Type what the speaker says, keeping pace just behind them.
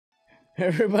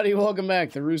Everybody, welcome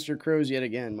back. The rooster crows yet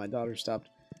again. My daughter stopped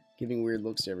giving weird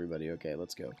looks to everybody. Okay,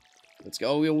 let's go. Let's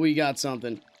go. Oh, we got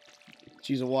something.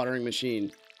 She's a watering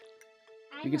machine.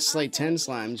 If you could slay 10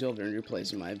 slimes, you'll earn your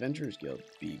place in my Adventurers Guild.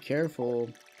 Be careful.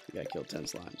 You gotta kill 10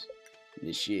 slimes.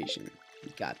 Initiation.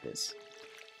 You got this.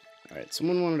 Alright,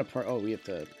 someone wanted a part. Oh, we have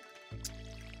to.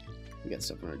 We got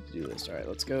stuff on our to-do list. Alright,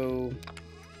 let's go.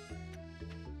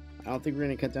 I don't think we're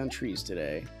gonna cut down trees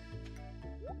today.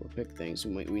 Or pick things.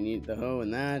 We need the hoe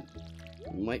and that.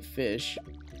 We might fish.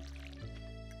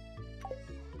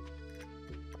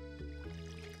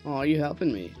 Oh, are you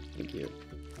helping me? Thank you.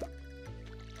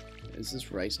 Is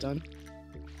this rice done?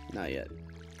 Not yet.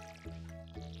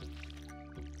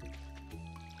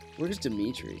 Where's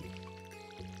Dimitri?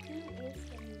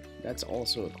 That's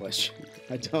also a question.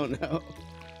 I don't know.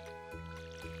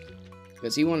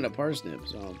 Because he wanted a parsnip,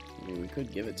 so I mean, we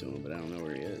could give it to him, but I don't know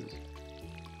where he is.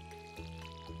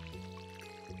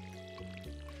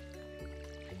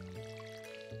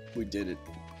 We did it.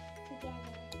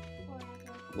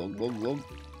 Glug, glug, glug.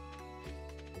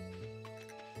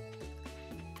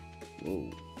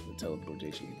 Whoa, the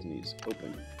teleportation continues.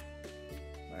 Open.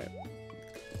 Alright.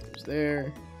 There's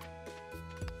there.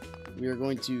 We are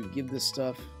going to give this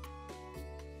stuff.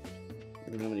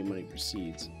 We don't have any money for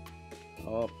seeds.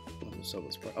 Oh, sell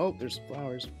this part. Oh, there's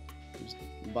flowers. There's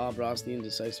Bob Ross, the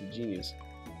indecisive genius.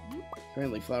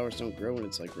 Apparently flowers don't grow when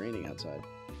it's like raining outside.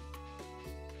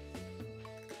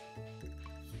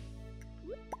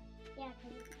 Yeah,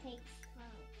 because it takes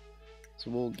time. So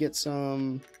we'll get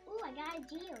some... Ooh, I got a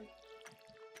geode.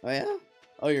 Oh yeah?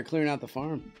 Oh, you're clearing out the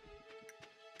farm.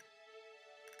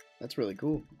 That's really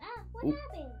cool. Ah, what Ooh.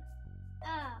 happened?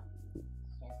 Oh, it's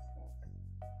just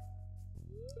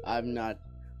this. I'm not...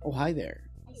 Oh, hi there.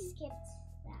 I skipped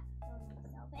that for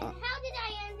myself. And how did I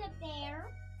end up there?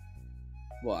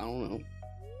 Well, I don't know.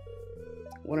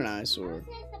 What an eyesore.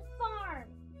 This is the farm.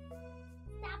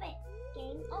 Stop it,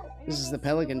 game. Oh, and This then is the there's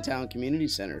Pelican silver. Town Community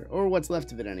Center. Or what's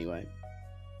left of it anyway.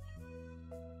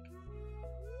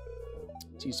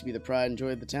 It used to be the pride and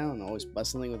joy of the town, always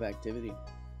bustling with activity.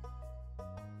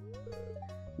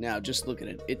 Now, just look at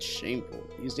it. It's shameful.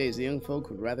 These days, the young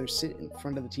folk would rather sit in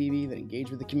front of the TV than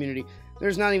engage with the community.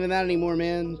 There's not even that anymore,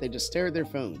 man. They just stare at their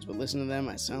phones, but listen to them,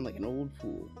 I sound like an old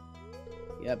fool.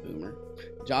 Yeah, boomer.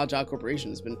 Jaw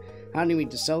Corporation has been hounding me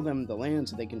to sell them the land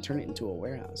so they can turn it into a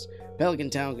warehouse.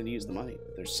 Pelican Town could use the money,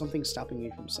 but there's something stopping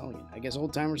me from selling it. I guess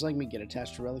old-timers like me get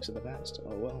attached to relics of the past.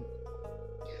 Oh, well.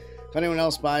 If anyone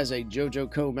else buys a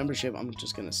JoJo Co. membership, I'm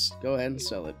just going to go ahead and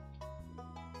sell it.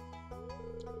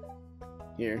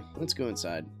 Here, let's go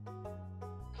inside.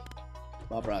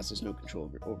 Bob Ross has no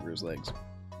control over his legs.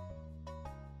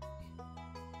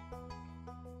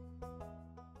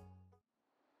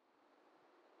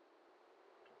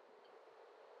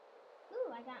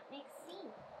 Ooh, I got mixed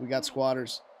seed. We got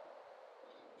squatters.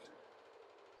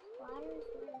 Squatters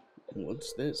were...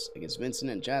 What's this? I guess Vincent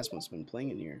and Jas must have been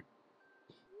playing in here.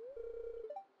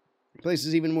 The place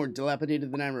is even more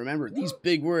dilapidated than I remember. These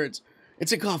big words.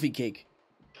 It's a coffee cake.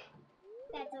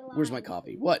 That's a lie. Where's my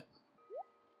coffee? What?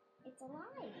 It's a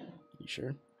lie. You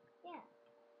sure? Yeah.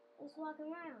 Just walk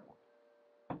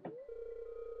around.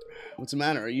 What's the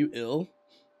matter? Are you ill?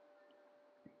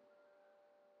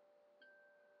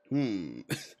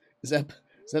 Is that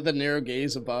the narrow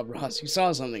gaze of Bob Ross? You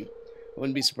saw something. I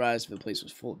wouldn't be surprised if the place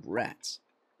was full of rats.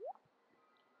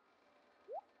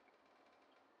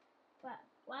 But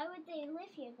why would they live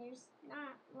here? There's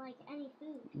not, like, any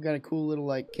food. We've got a cool little,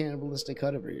 like, cannibalistic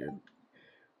hut over here.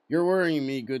 You're worrying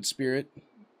me, good spirit.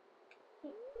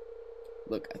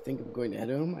 Look, I think I'm going to head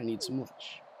home. I need some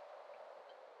lunch.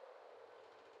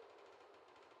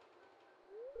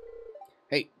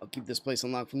 Hey, I'll keep this place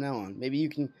unlocked from now on. Maybe you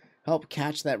can help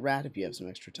catch that rat if you have some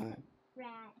extra time. Rat.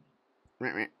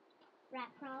 Rat, rat. Rat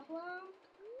problem?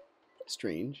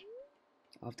 Strange.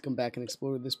 I'll have to come back and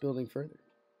explore this building further.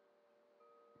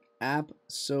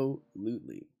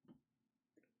 Absolutely.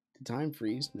 Did time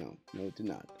freeze? No, it did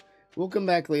not. We'll come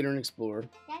back later and explore.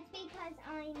 That's because I'm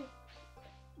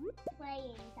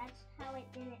playing. That's how it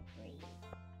didn't freeze.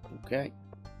 Okay.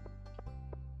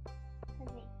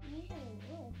 Because it usually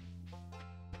would.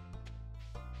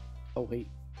 Oh, wait.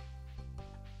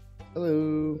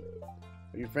 Hello.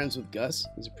 Are you friends with Gus?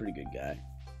 He's a pretty good guy.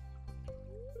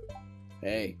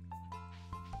 Hey.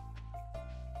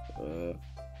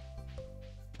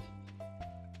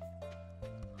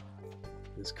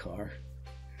 This car.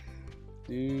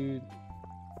 Dude.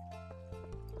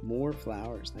 More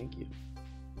flowers, thank you.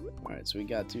 Alright, so we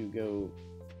got to go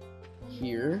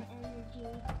here. Energy.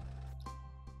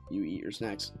 You eat your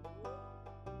snacks.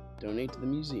 Donate to the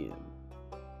museum.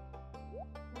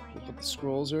 Why Put the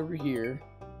scrolls over here.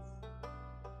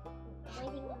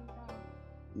 Waiting on that.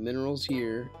 Minerals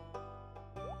here.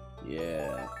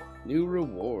 Yeah. New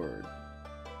reward.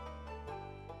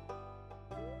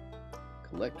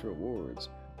 Collect rewards.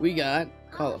 We got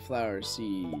cauliflower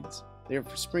seeds. They're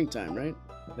for springtime, right?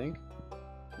 I think.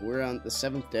 We're on the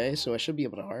 7th day, so I should be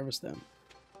able to harvest them.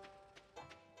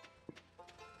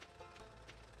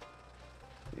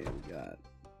 Here we got.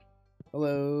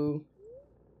 Hello.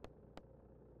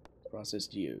 Process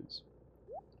geodes.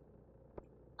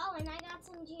 Oh, and I got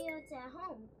some geodes at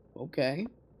home. Okay.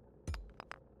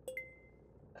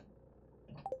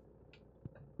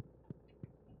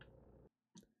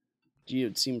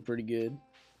 Geodes seem pretty good.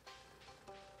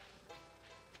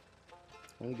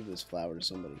 I'm gonna give this flower to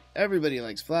somebody. Everybody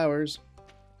likes flowers.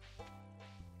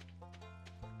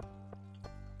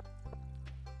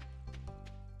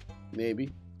 Maybe.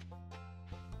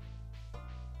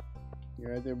 You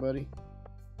right there, buddy?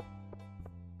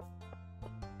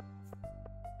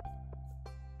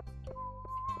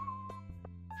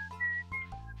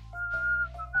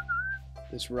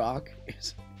 This rock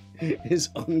is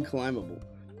unclimbable.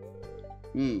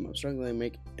 I'm struggling to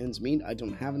make ends meet. I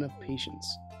don't have enough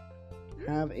patience.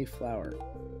 Have a flower.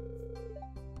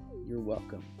 You're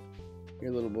welcome. Here,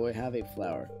 little boy, have a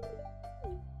flower.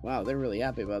 Wow, they're really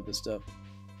happy about this stuff.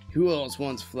 Who else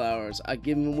wants flowers? I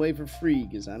give them away for free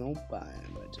because I don't buy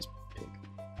them. I just pick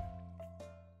them.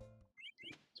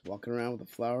 Just walking around with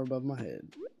a flower above my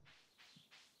head.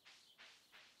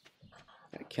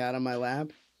 Got a cat on my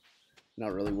lap.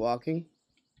 Not really walking.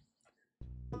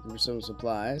 Looking for some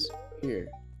supplies. Here.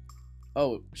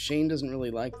 Oh, Shane doesn't really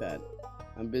like that.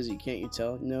 I'm busy, can't you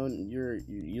tell? No,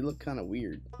 you look kind of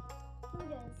weird. Who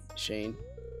does? Shane.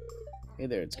 Hey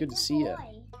there, it's good to see you.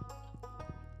 Shane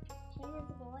is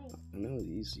a boy. I know,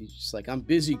 he's just like, I'm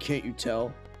busy, can't you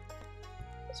tell?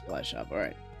 Supply shop,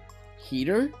 alright.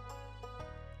 Heater?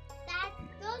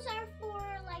 Those are for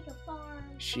like a farm.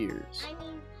 Shears. I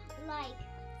mean, like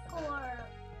for.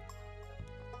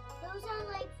 Those are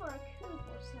like for a coop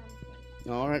or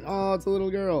something. Alright, oh, it's a little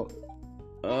girl.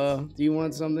 Do you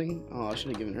want something? Oh, I should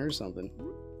have given her something.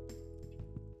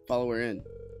 Follow her in.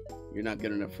 You're not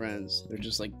good enough friends. They're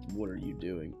just like, what are you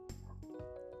doing?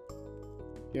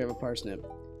 Here, have a parsnip.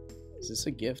 Is this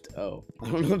a gift? Oh, I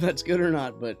don't know if that's good or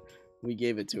not, but we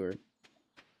gave it to her.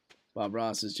 Bob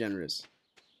Ross is generous.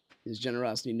 His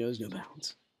generosity knows no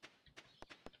bounds.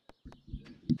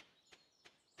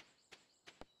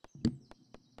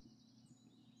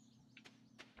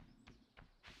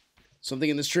 Something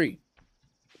in this tree.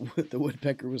 The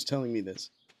woodpecker was telling me this.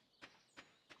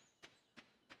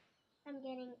 I'm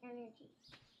getting energy.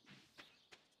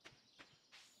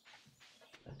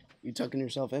 You tucking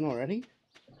yourself in already?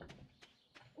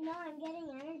 No, I'm getting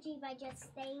energy by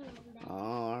just staying in bed. Oh,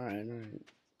 alright, alright.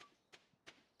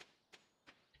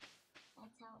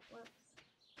 That's how it works.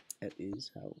 That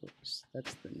is how it works.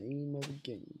 That's the name of the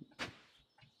game.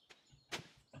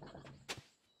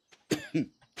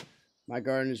 My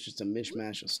garden is just a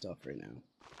mishmash of stuff right now.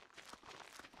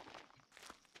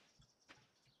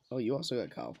 Oh, you also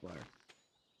got cauliflower.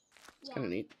 It's kind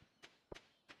of neat.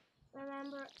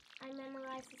 Remember, I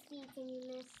memorized the seeds and you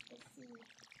missed the seed.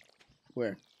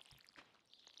 Where?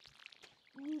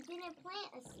 You didn't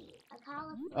plant a seed, a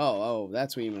cauliflower. Oh,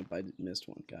 that's what you meant by missed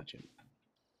one. Gotcha.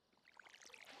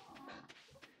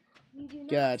 You do not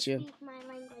Gotcha. speak my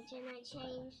language, and I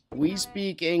changed. We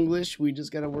speak English. We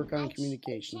just gotta work on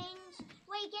communication.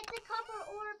 Wait, get the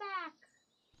copper ore back.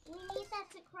 We need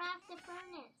that to craft the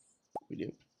furnace. We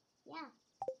do. Yeah.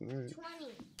 All right.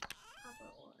 20 copper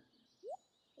ore.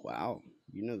 Wow,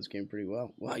 you know this game pretty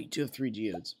well. Wow, you do have 3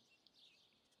 geodes.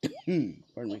 Pardon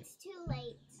me. It's too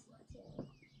late.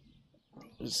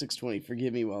 It's 6:20.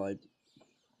 Forgive me while I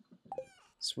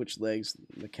switch legs.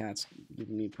 The cat's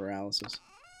giving me paralysis.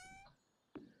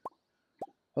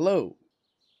 Hello.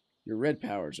 Your red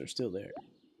powers are still there.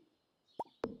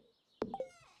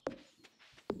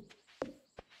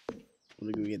 I'm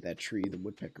gonna go get that tree the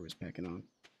woodpecker was pecking on.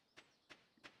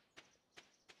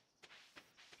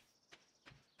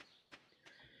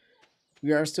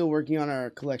 We are still working on our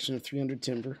collection of 300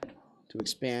 timber to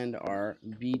expand our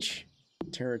beach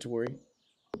territory.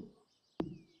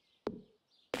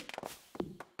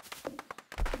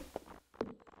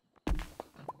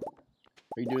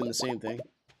 Are you doing the same thing?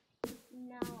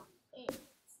 No, it's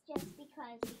just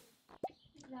because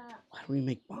the Why do we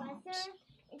make bombs? weather.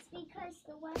 It's because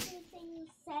the weather thing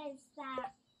says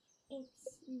that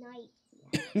it's night.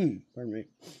 Pardon me.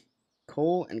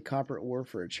 Coal and copper ore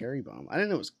for a cherry bomb. I didn't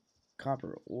know it was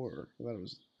copper ore. I thought it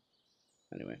was.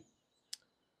 Anyway,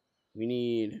 we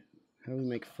need. How do we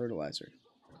make fertilizer?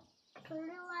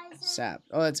 Fertilizer Sap.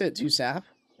 Oh, that's it. 2 sap?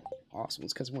 Awesome.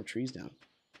 Let's cut some more trees down.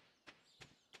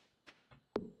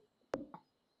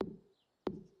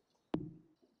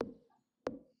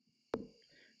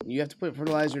 You have to put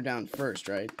fertilizer down first,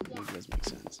 right? Yeah. That does make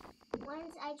sense.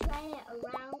 Once I tried it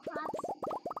around crops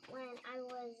when I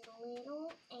was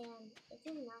little, and it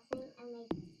did nothing, and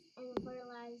the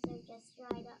fertilizer just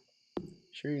dried up.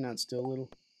 Sure you're not still little?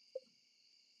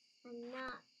 I'm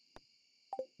not.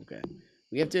 Okay.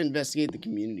 We have to investigate the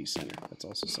community center. That's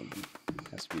also something that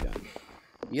has to be done.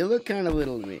 You look kind of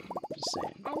little to me. Just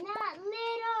saying. I'm not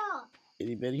little.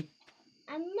 Itty bitty?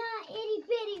 I'm not itty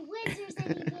bitty. Wizard's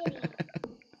itty bitty.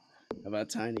 How about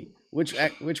tiny? Which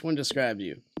one describes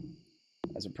you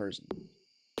as a person?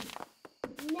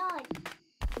 None.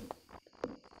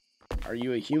 Are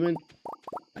you a human,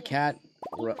 a cat,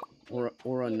 or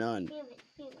a nun?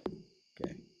 Human.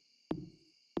 Okay.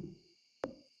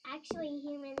 Actually,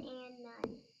 human and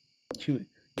none. Human.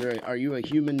 Are you a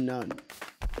human nun?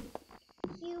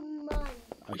 Human.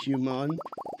 A human?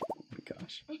 Oh my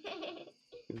gosh. Look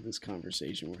at this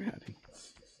conversation we're having.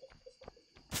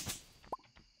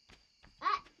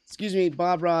 Excuse me,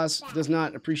 Bob Ross does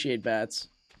not appreciate bats.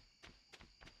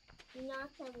 You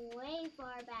knocked them way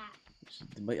far back.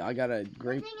 But I got a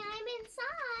great Good thing I'm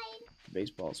inside.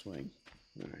 baseball swing.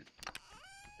 All right.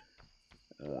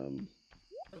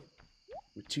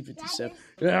 We're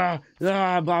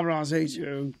 257. Bob Ross hates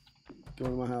you. Go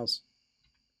to my house.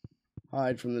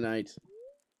 Hide from the night.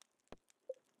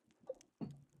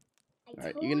 All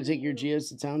right, you gonna take your geos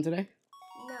to town today?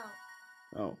 No.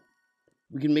 Oh,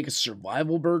 we can make a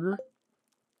survival burger.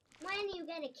 When you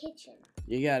get a kitchen.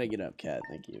 You gotta get up, cat.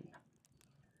 Thank you.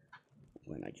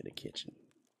 When I get a kitchen.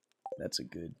 That's a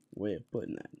good way of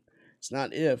putting that. It's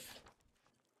not if,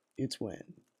 it's when.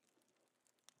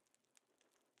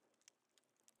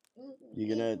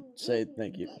 You're gonna say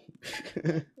thank you.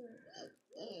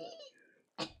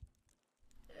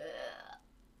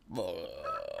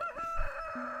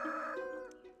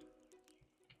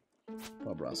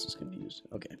 Bob Ross is confused.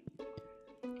 Okay.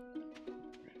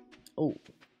 Oh,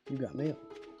 you got mail.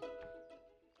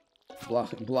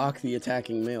 Block the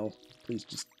attacking mail. Please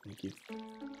just thank you.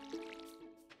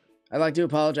 I'd like to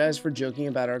apologize for joking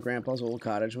about our grandpa's old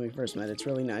cottage when we first met. It's a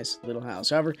really nice little house.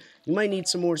 However, you might need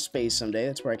some more space someday.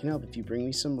 That's where I can help. If you bring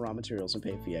me some raw materials and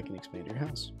pay a fee, I can expand your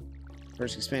house.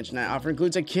 First expansion I offer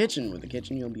includes a kitchen. With a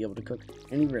kitchen, you'll be able to cook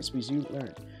any recipes you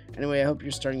learn. Anyway, I hope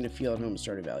you're starting to feel at home in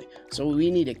Stardew Valley. So we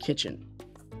need a kitchen.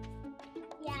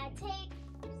 Yeah, it takes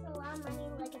a lot of money,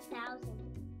 like 1,000.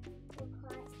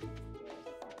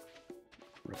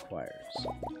 Requires.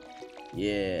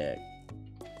 Yeah.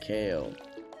 Kale.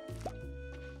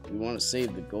 We want to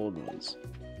save the gold ones.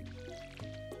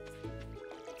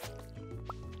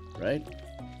 Right?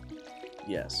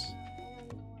 Yes.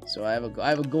 So I have a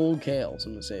gold kale, so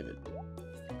I'm gonna save it.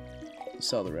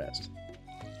 Sell the rest.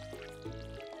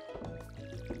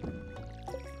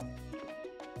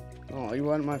 Oh, you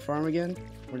want my farm again?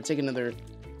 We're gonna take another.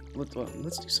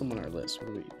 Let's do some on our list. What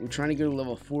are we? We're trying to go to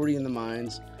level 40 in the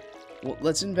mines. Well,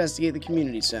 let's investigate the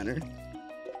community center.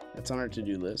 That's on our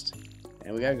to-do list.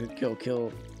 And we gotta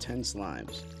kill 10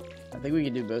 slimes. I think we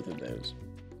can do both of those.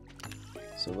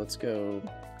 So let's go.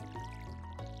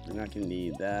 We're not gonna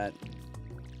need that.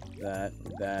 That.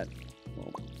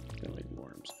 Well, gonna need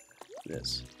worms.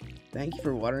 This. Thank you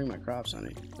for watering my crops,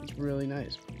 honey. That's really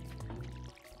nice.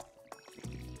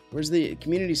 Where's the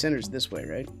community center's this way,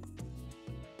 right?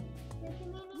 The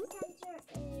community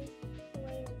center is the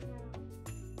way to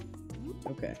town.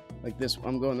 Okay. Like this.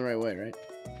 I'm going the right way, right?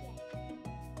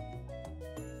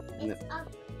 Yeah. It's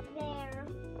up there.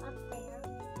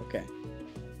 Okay.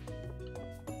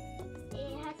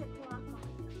 It has a clock on.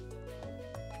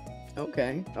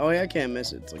 Okay. Oh yeah, I can't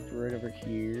miss it. It's like right over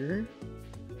here.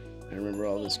 I remember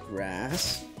all this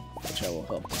grass, which I will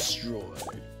help destroy.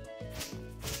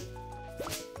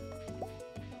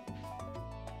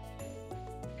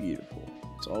 Beautiful.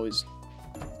 It's always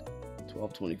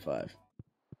 12:25.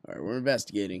 All right, we're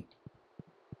investigating.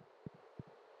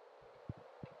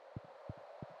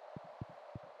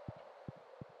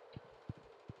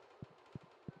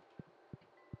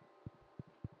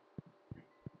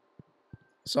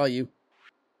 Saw you.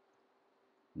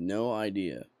 No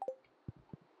idea.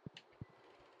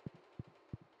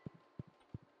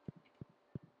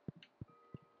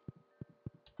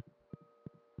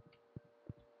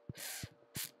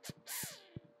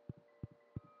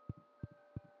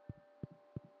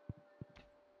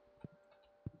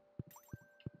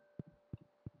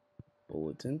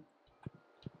 Bulletin.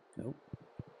 Nope.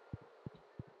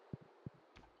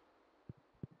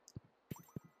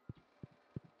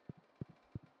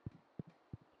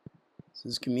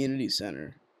 This is community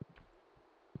center.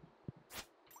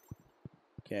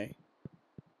 Okay.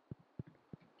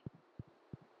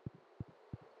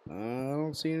 I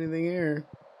don't see anything here.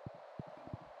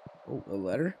 Oh, a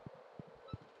letter?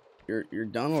 You're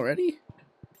done already?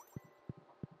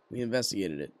 We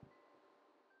investigated it.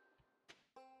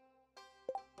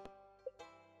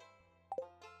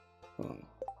 Oh.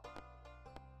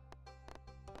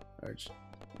 Alright,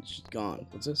 it's gone.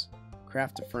 What's this?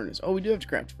 Craft a furnace. Oh, we do have to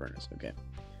craft a furnace. Okay.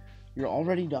 You're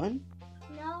already done?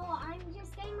 No, I'm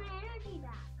just getting my energy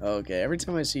back. Okay, every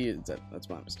time I see you, that's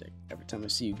my mistake. Every time I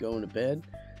see you going to bed,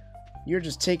 you're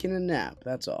just taking a nap.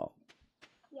 That's all.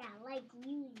 Yeah, like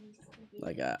you used to do.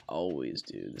 Like I always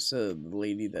do. This is the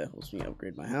lady that helps me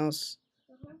upgrade my house.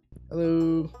 Uh-huh.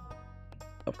 Hello.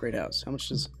 Upgrade house. How much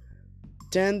does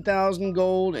 10,000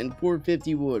 gold and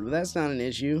 450 wood? Well, that's not an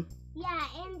issue. Yeah,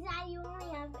 and you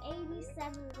only have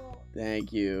 87 gold.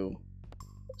 Thank you.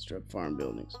 Construct farm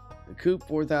buildings. The coop,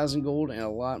 4,000 gold and a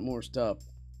lot more stuff.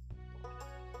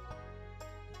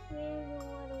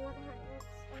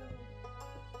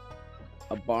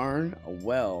 A barn, a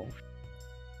well,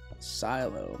 a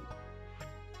silo,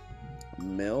 a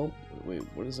mill. Wait,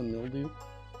 what does a mill do?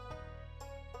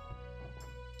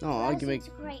 Oh, I can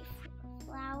make Great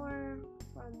flour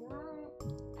from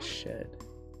what? shed.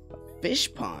 A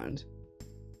fish pond.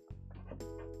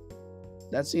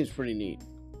 That seems pretty neat.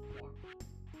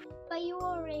 But you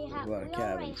already have. A lot of We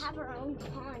already cabins. have our own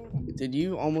pond. Did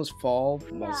you almost fall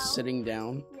while No. sitting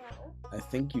down? No. I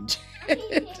think you I did.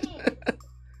 didn't.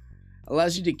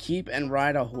 Allows you to keep and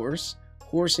ride a horse.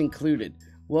 Horse included.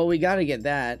 Well, we gotta get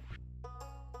that.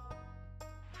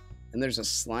 And there's a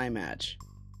slime hatch.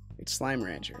 It's Slime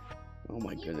Rancher. Oh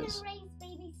my goodness. You can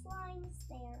raise baby slimes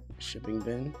there. Shipping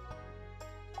bin.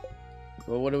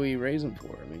 Well, what do we raise them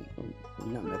for? I mean, have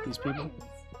we not met these people? Friends.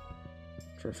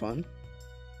 For fun?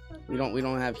 For We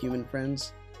don't have human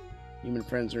friends. Human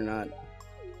friends are not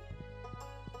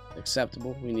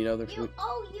acceptable. We need other food.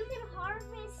 You can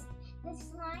harvest the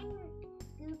slime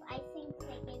goop. I think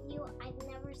they give you. I've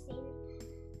never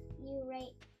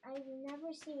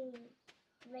seen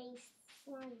raised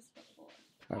slimes before.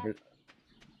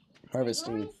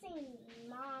 Harvesting I've only seen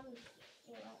mom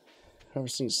do it.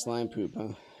 harvesting slime poop, huh?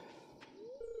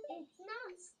 It's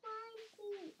not slime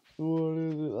poop. What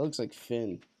is it? That looks like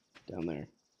Finn down there.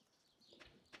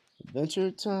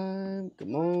 Adventure time.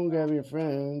 Come on, grab your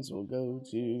friends. We'll go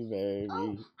to very.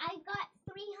 Oh, I got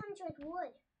 300 wood.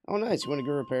 Oh, nice. You want to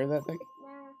go repair that thing?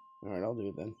 Nah, All right, I'll do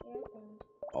it then. your thing.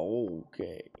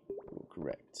 Okay,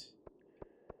 correct.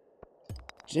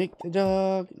 Jake the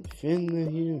dog, and Finn the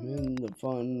human, the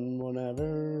fun will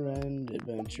never end.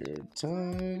 Adventure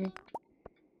time.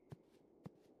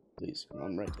 Please,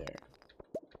 I'm right there.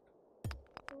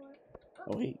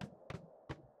 Oh, hey.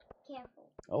 Careful.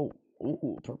 Oh,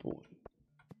 ooh, purple one.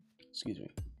 Excuse me.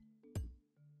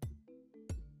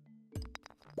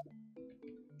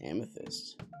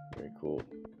 Amethyst. Very cool.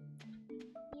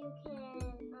 You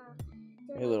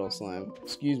can. Hey, little slime.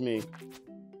 Excuse me.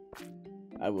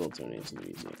 I will donate to the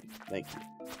museum. Thank you.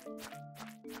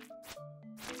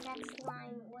 That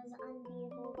slime was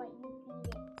unbeatable, but you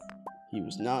beat it. He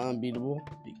was not unbeatable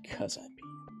because I beat him.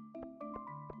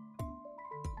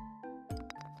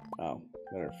 Wow,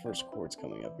 got our first quartz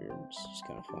coming up here, which is just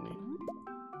kind of funny.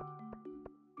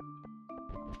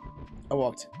 I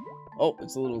walked. Oh,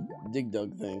 it's a little dig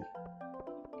dug thing.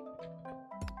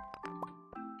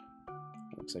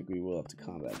 Looks like we will have to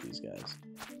combat these guys.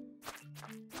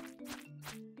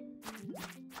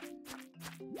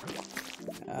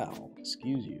 Ow,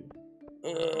 excuse you.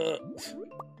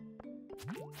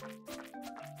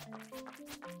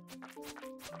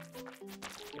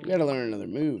 We gotta learn another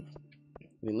move.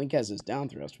 I mean, Link has his down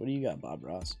thrust. What do you got, Bob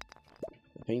Ross?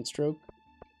 The paint stroke?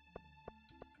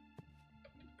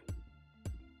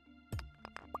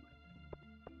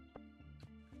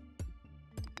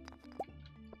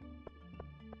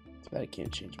 Too bad I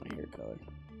can't change my hair color.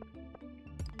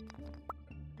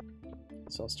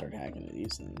 So I'll start hacking to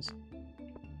these things.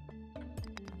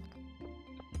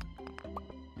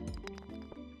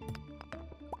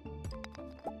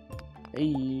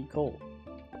 Hey, coal.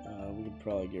 We could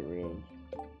probably get rid of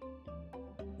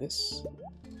this.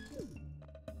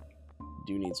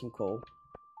 Do need some coal.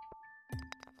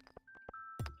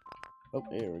 Oh,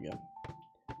 there we go.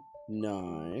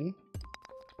 9.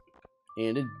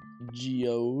 And a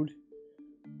geode.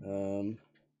 I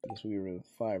guess we get rid of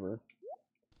fiber.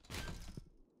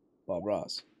 Bob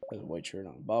Ross has a white shirt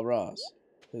on. Bob Ross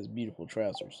has beautiful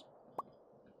trousers.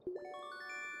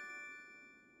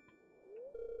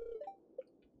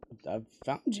 I've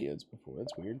found geodes before.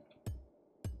 That's weird.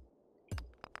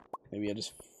 Maybe I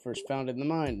just first found it in the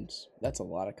mines. That's a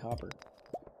lot of copper.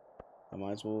 I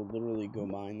might as well literally go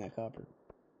mine that copper.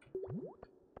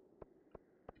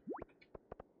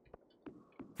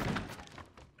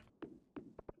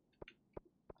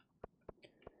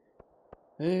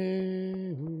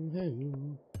 Hey, hey.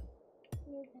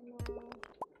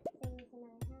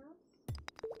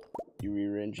 You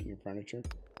rearranging your furniture?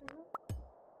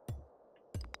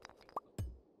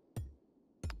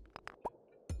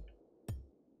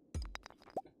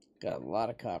 Got a lot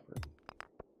of copper.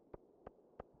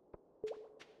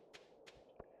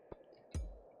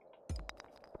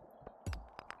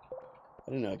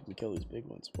 I don't know, I can kill these big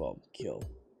ones. Well,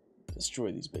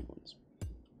 destroy these big ones.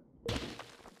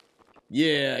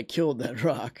 Yeah, I killed that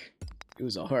rock. It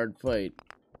was a hard fight.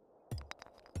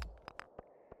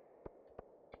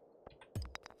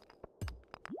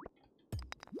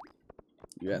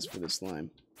 You asked for the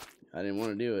slime. I didn't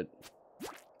want to do it.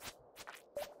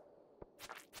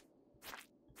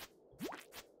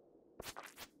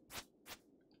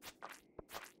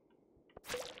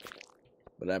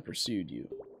 But I pursued you.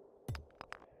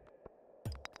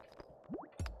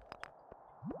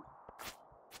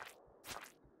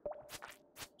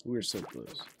 We're so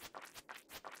close.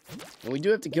 And we do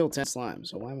have to kill 10 slimes,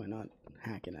 so why am I not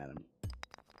hacking at him?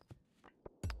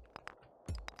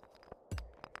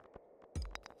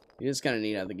 You just kind of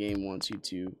neat how the game wants you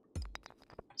to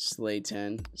slay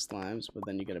 10 slimes, but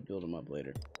then you gotta build them up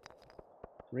later.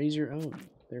 Raise your own.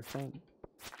 They're fun.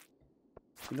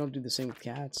 You don't do the same with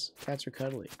cats. Cats are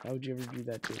cuddly. Why would you ever do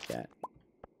that to a cat?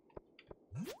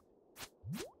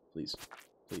 Please.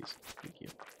 Please. Thank you.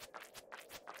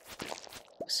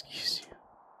 Excuse you.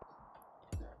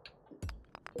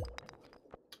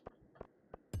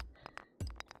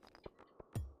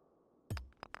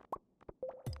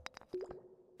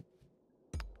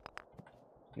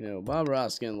 You know, Bob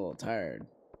Ross getting a little tired.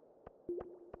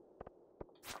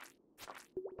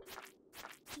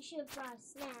 You should have brought a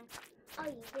snack. Oh,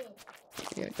 you did.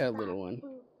 Yeah, I got a little one.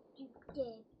 You did.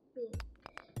 Boo.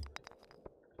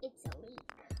 It's a leak.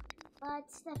 But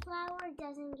the flour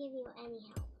doesn't give you any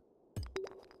help.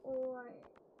 Or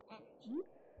energy.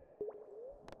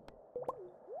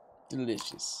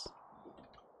 Delicious.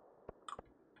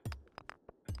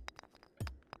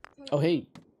 Oh, hey.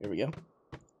 Here we go.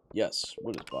 Yes.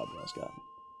 What has Bob Ross got?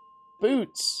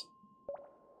 Boots!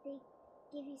 They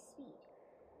give you speed.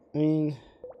 I mean...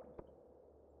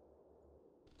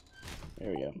 There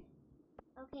we go.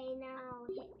 Okay, now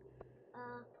hit,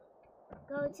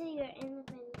 go to your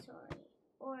inventory.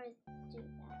 Or do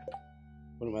that.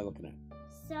 What am I looking at?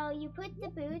 So you put the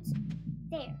boots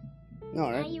there. No,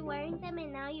 Now right? you're wearing them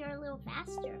and now you're a little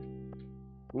faster.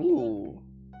 Ooh.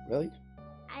 Really?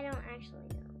 I don't actually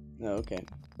know. Oh, okay.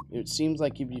 It seems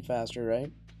like you'd be faster,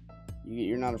 right?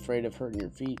 You're not afraid of hurting your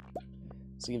feet.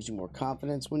 So it gives you more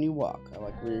confidence when you walk. I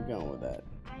like where you're going with that.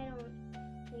 I don't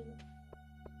think.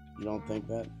 You don't think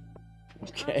that?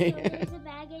 Okay. Also, there's a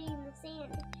baggie in the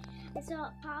sand. And so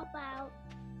it pop out.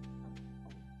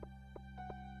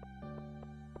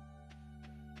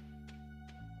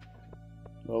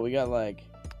 Well, we got like...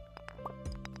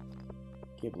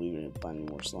 Can't believe we didn't find any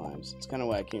more slimes. It's kind of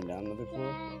why I came down to the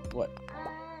floor. Dad, What?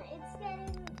 It's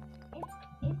getting...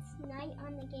 It's night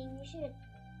on the game. You should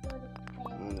go to bed.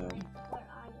 I know. Like,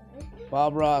 where are you?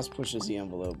 Bob Ross pushes the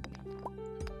envelope.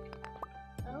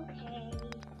 Okay.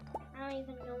 I don't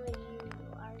even know what you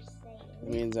are saying. It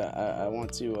means I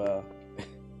want to,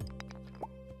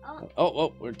 Oh,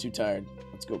 Oh, we're too tired.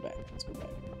 Let's go back. Let's go back.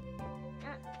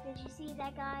 did you see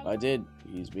that guy? I did.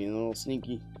 He's being a little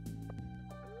sneaky.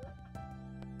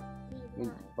 He's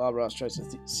not. Bob Ross tries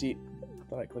to see... I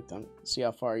thought I clicked on it. See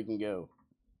how far he can go.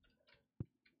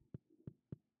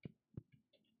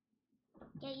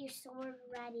 Get your sword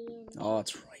ready. And Oh,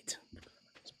 that's right.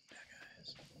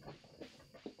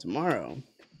 Tomorrow,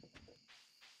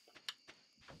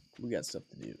 we got stuff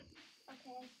to do.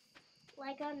 Okay.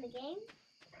 Like on the game?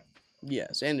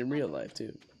 Yes, and in real life,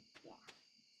 too. Yeah.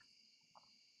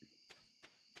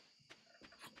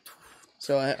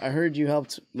 So I heard you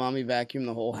helped Mommy vacuum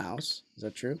the whole house. Is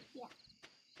that true? Yeah.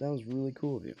 That was really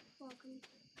cool of you. Welcome.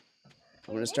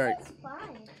 I'm gonna start. This is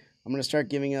fun. I'm gonna start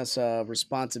giving us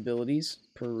responsibilities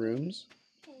per rooms.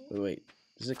 Okay. Wait.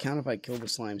 Does it count if I kill the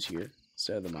slimes here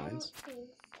instead of the mines? I don't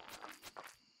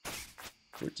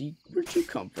think Where'd you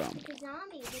come from? so. The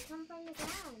zombies, they come from the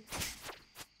ground.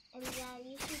 And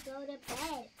you should go to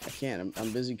bed. I can't.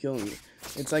 I'm busy killing you.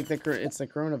 It's like the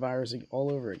coronavirus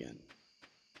all over again.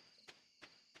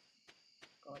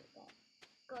 Go to bed.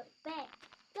 Go to bed.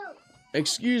 Go.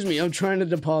 Excuse me. I'm trying to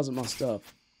deposit my stuff.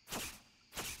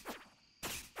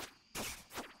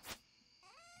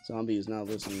 Zombie is not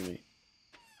listening to me.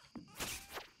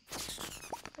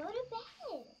 Go to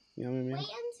bed. You know what I mean?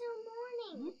 Wait until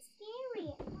morning. It's scary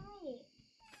at night.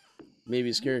 Maybe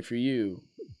it's scary for you,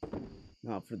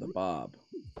 not for the Bob.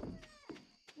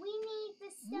 We need the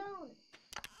stone.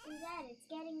 And Dad, it's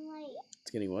getting late.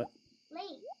 It's getting what?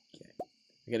 Late. Okay.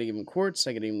 I gotta give him quartz.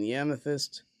 I gotta give him the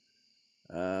amethyst.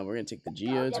 We're gonna take the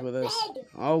geodes with us. Bed.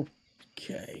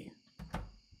 Okay.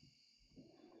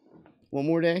 One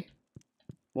more day?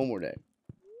 One more day.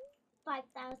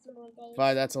 5,000 more days.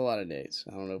 5, that's a lot of days.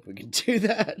 I don't know if we can do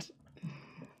that.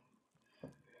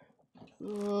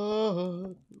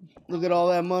 Oh, look at all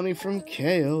that money from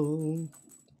Kale.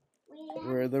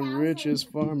 We're the richest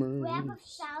farmers. We have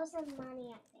 1,000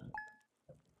 money, I think.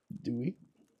 Do we?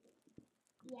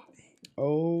 Yes.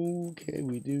 Okay,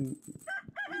 we do.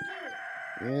 We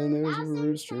do. And there's a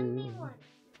rooster 1,071.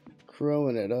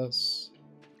 crowing at us.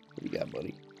 What do you got,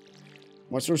 buddy?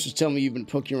 My sources tell me you've been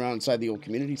poking around inside the old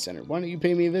community center. Why don't you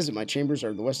pay me a visit? My chambers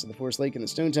are the west of the Forest Lake and the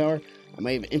Stone Tower. I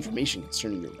may have information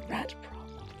concerning your rat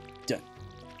problem. Done.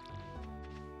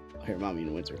 I'll hear Mommy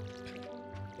in winter.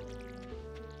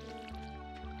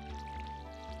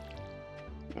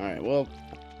 Alright, well,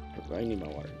 I need my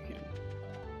water can.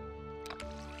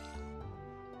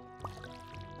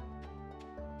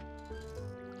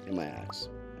 And my axe.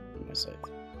 And my scythe.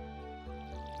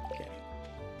 Okay.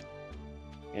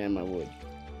 And my wood.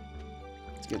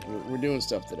 It's good. We're doing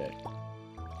stuff today.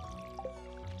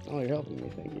 Oh, you're helping me.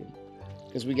 Thank you.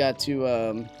 Because we got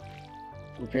to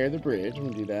repair the bridge. I'm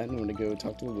going to do that. And I'm going to go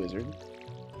talk to the wizard.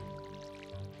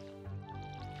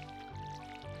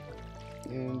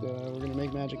 And we're going to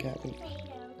make magic happen.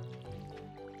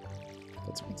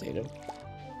 That's a potato.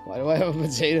 Why do I have a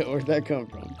potato? Where'd that come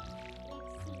from?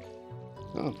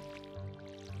 Oh.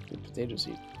 Good potato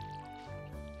seed.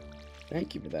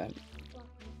 Thank you for that.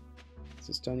 Is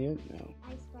this done yet? No.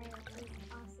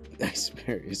 Ice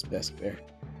bear is best bear.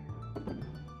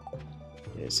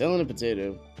 Yeah, selling a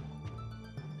potato.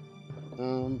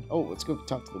 Oh, let's go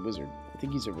talk to the wizard. I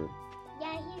think he's over.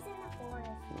 Yeah, he's in the forest.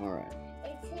 Alright.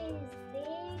 It's his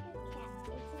big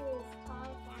it's his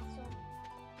tall castle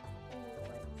in the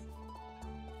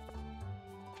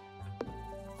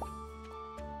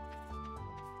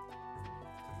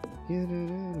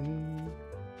woods.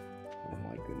 Oh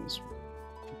my goodness.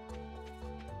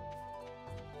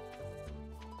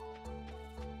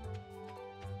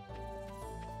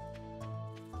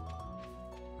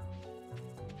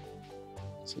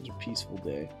 Such a peaceful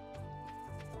day.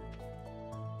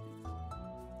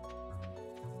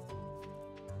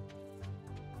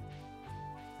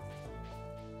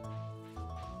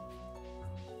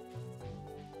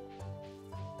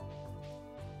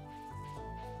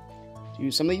 Do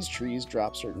some of these trees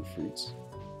drop certain fruits?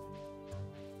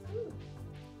 Ooh.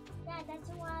 Dad, that's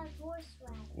a wild horse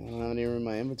rat. I don't have any room in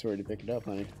my inventory to pick it up,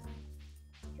 honey.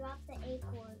 Drop the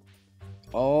acorn.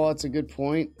 Oh, that's a good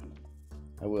point.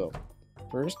 I will.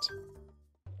 First,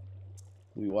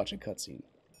 we watch a cutscene.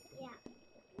 Yeah.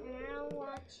 And I'll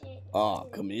watch it. Ah,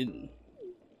 come in.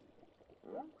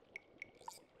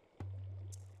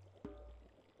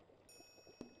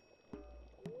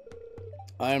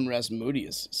 I am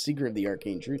Rasmodius, seeker of the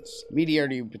arcane truths,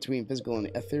 mediator between physical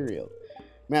and ethereal,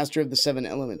 master of the 7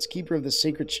 elements, keeper of the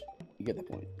sacred you get the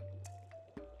point.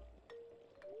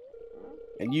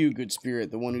 And you, good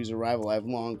spirit, the one whose arrival I have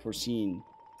long foreseen.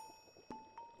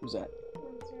 Who's that?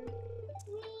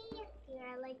 Here,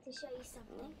 I'd like to show you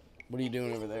something. What are you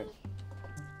doing over there?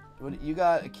 What, you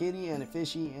got a kitty and a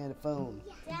fishy and a phone.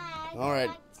 Dad, All right.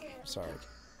 I'd like to... Sorry.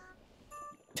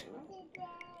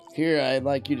 Here, I'd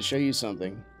like you to show you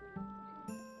something.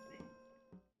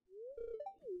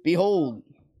 Behold!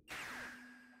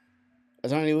 A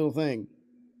tiny little thing.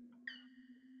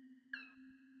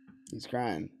 He's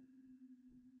crying.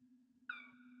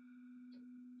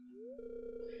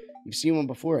 You've seen one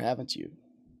before, haven't you?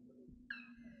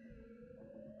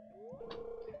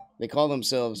 They call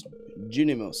themselves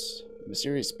Junimos.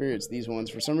 Mysterious spirits, these ones.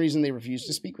 For some reason, they refuse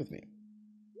to speak with me.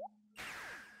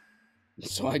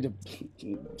 So I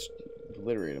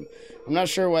obliterate them. I'm not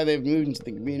sure why they've moved into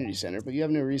the community center, but you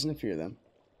have no reason to fear them.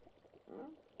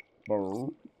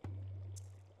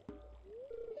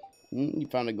 You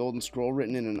found a golden scroll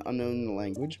written in an unknown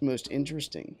language. Most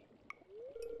interesting.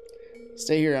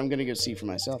 Stay here. I'm going to go see for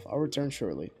myself. I'll return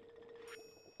shortly.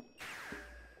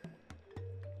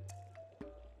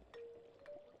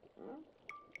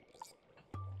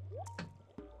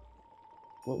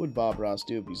 What would Bob Ross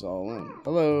do if he's all alone?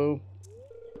 Hello.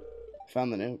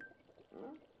 Found the note.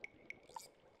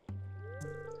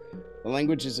 The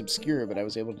language is obscure, but I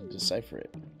was able to decipher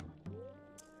it.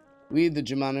 We, the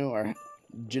Jumano, are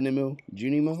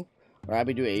Junimo, are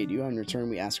happy to aid you. In return,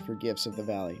 we ask for gifts of the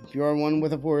valley. If you are one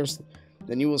with the forest,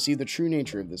 then you will see the true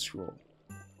nature of this scroll.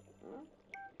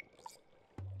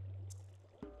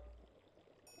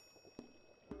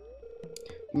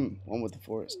 One with the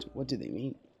forest. What do they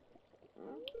mean?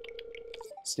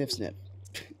 Sniff, sniff.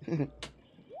 He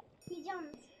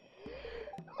jumped.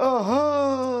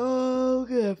 Oh,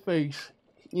 look at that face.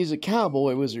 He's a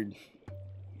cowboy wizard.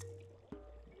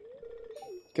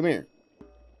 Come here.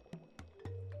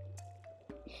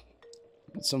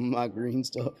 Some of my green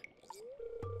stuff.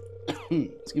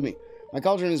 Excuse me. My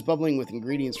cauldron is bubbling with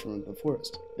ingredients from the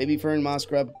forest. Baby fern, moss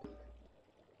grub,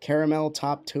 caramel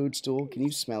top toadstool. Can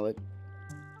you smell it?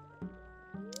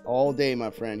 All day, my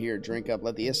friend. Here, drink up.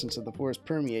 Let the essence of the forest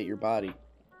permeate your body.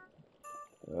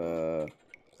 Oh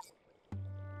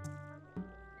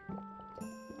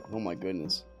my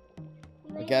goodness.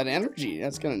 I got energy.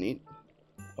 That's kind of neat.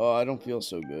 Oh, I don't feel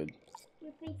so good.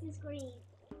 Your face is green.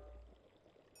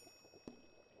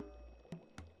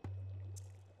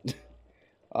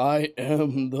 I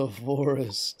am the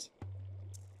forest.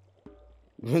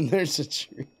 When there's a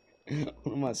tree.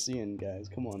 What am I seeing, guys?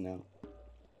 Come on now.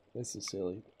 This is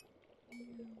silly.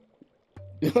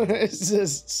 It's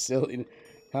just silly.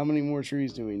 How many more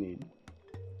trees do we need?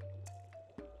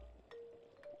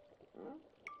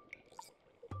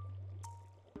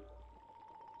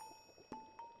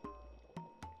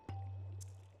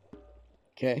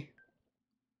 Okay.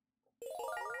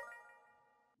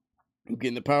 You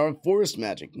gain the power of forest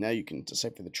magic. Now you can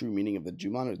decipher the true meaning of the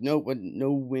Jumano.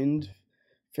 No wind,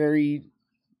 fairy,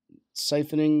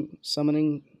 siphoning,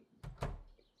 summoning.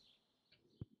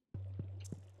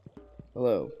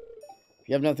 Hello. If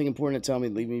you have nothing important to tell me,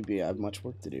 leave me be. I have much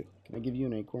work to do. Can I give you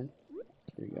an acorn?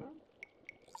 Here you go.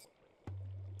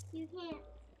 You can't.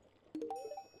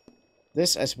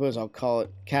 This, I suppose I'll call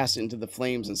it, cast it into the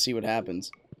flames and see what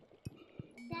happens.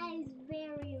 That is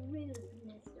very rude,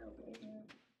 Mr. Wizard.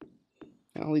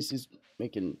 Well, at least he's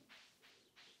making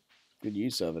good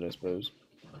use of it, I suppose.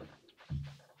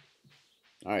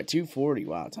 Alright, 2:40.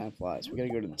 Wow, time flies. We gotta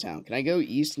go to the town. Can I go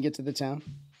east and get to the town?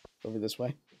 Over this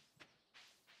way?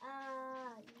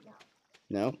 No.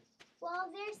 No? Well,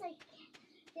 there's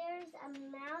a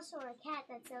mouse or a cat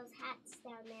that sells hats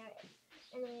down there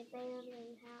in an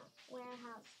abandoned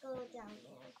warehouse. Go down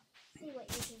there. See what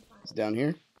you can find. It's down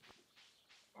here?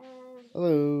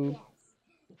 Hello. Yes,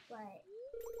 but...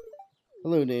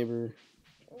 Hello, neighbor.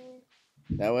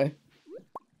 That way?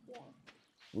 Yeah.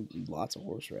 Lots of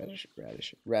horseradish.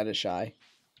 Radish-eye.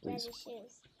 Please.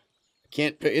 Radishes.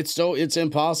 Can't... It's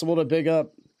impossible to pick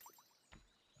up.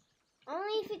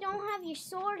 Only if you don't have your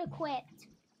sword equipped.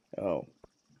 Oh.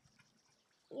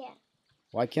 Yeah.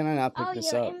 Why can't I not pick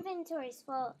this your up? inventory's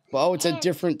full. Well, it's a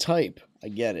different type. I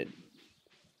get it.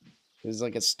 It's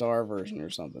like a star version or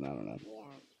something. I don't know. Yeah.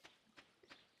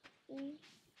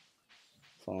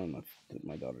 Following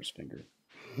my daughter's finger.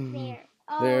 There.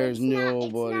 Oh, There's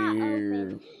nobody it's not here.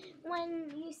 Open.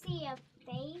 When you see a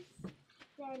face,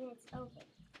 then it's open.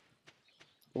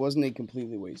 It wasn't a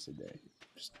completely wasted day.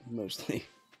 Just mostly.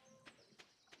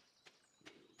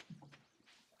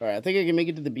 Alright, I think I can make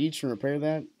it to the beach and repair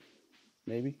that.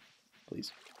 Maybe.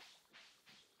 Please.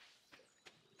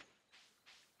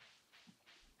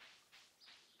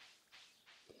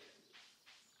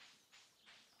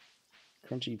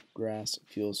 Crunchy grass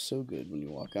feels so good when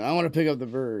you walk on. I want to pick up the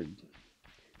bird.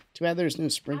 Too bad there's no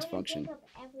sprint function. Pick up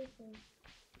everything.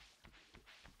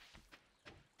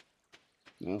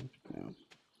 No? No.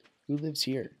 Who lives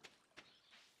here?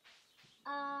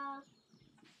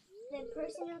 The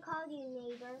person who called you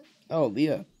neighbor. Oh,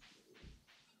 Leah.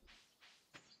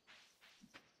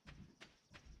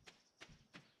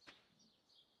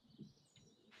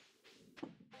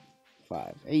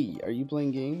 Five. Hey, are you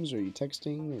playing games? Or are you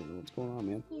texting? Or what's going on,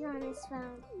 man? He's on his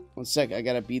phone. 1 sec, I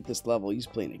gotta beat this level. He's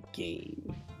playing a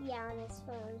game. Yeah, on his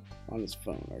phone. On his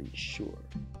phone, are you sure?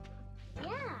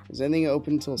 Yeah. Is anything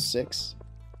open until 6?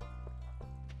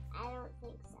 I don't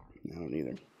think so. I don't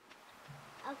either.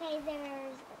 Okay,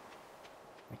 there's...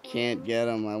 I can't get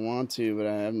them. I want to, but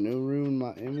I have no room in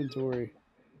my inventory.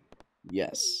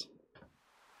 Yes.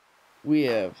 We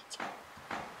have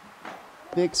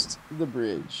fixed the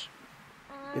bridge.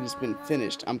 It has been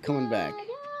finished. I'm coming back.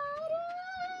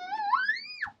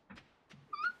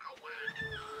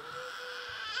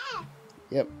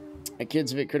 Yep. At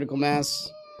Kids of It Critical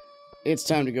Mass, it's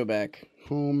time to go back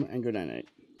home and go night-night.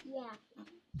 Yeah.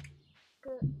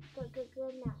 Good night.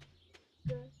 Good night.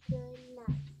 Good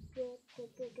night.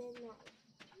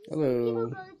 Hello. People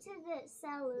go to the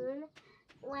saloon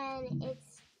when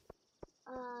it's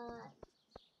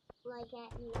like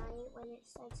at night when it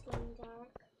starts getting dark.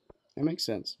 That makes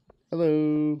sense.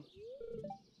 Hello.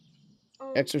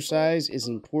 Exercise is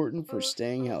important for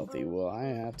staying healthy. Well, I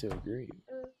have to agree.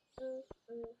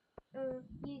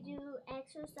 You do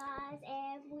exercise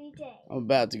every day. I'm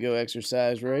about to go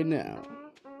exercise right now.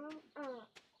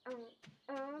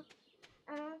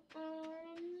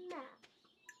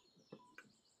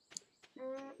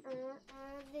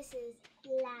 This is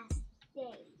last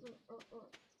day.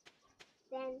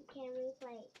 Then can we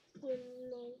play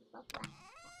Human Fall Flat?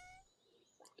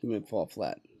 Human fall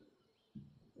flat.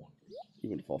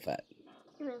 Human fall fat.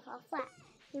 Human Fall Flat.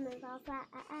 Human Fall Flat.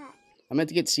 I meant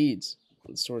to get seeds.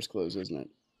 The store's closed, isn't it?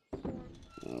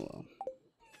 Oh well.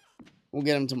 We'll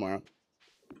get them tomorrow.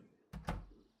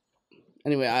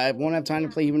 Anyway, I won't have time to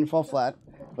play Human Fall Flat,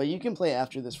 but you can play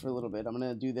after this for a little bit. I'm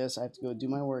gonna do this. I have to go do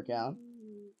my workout.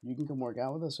 You can come work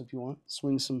out with us if you want.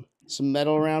 Swing some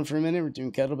metal around for a minute. We're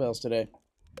doing kettlebells today.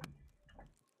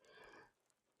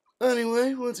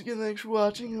 Anyway, once again, thanks for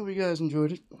watching. Hope you guys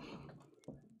enjoyed it.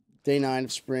 Day 9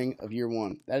 of spring of year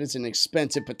 1. That is an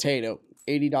expensive potato.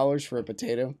 $80 for a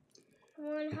potato.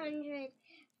 100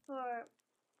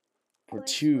 for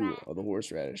 2 of the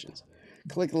horseradishes.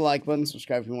 Click the like button.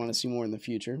 Subscribe if you want to see more in the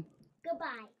future.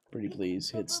 Goodbye. Pretty please.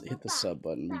 Hit the sub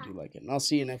button. We do like it. And I'll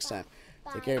see you next time.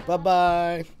 Take care.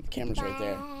 Bye-bye. The camera's right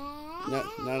there. No,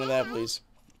 none of that, please.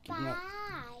 Bye.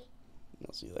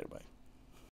 I'll see you later. Bye.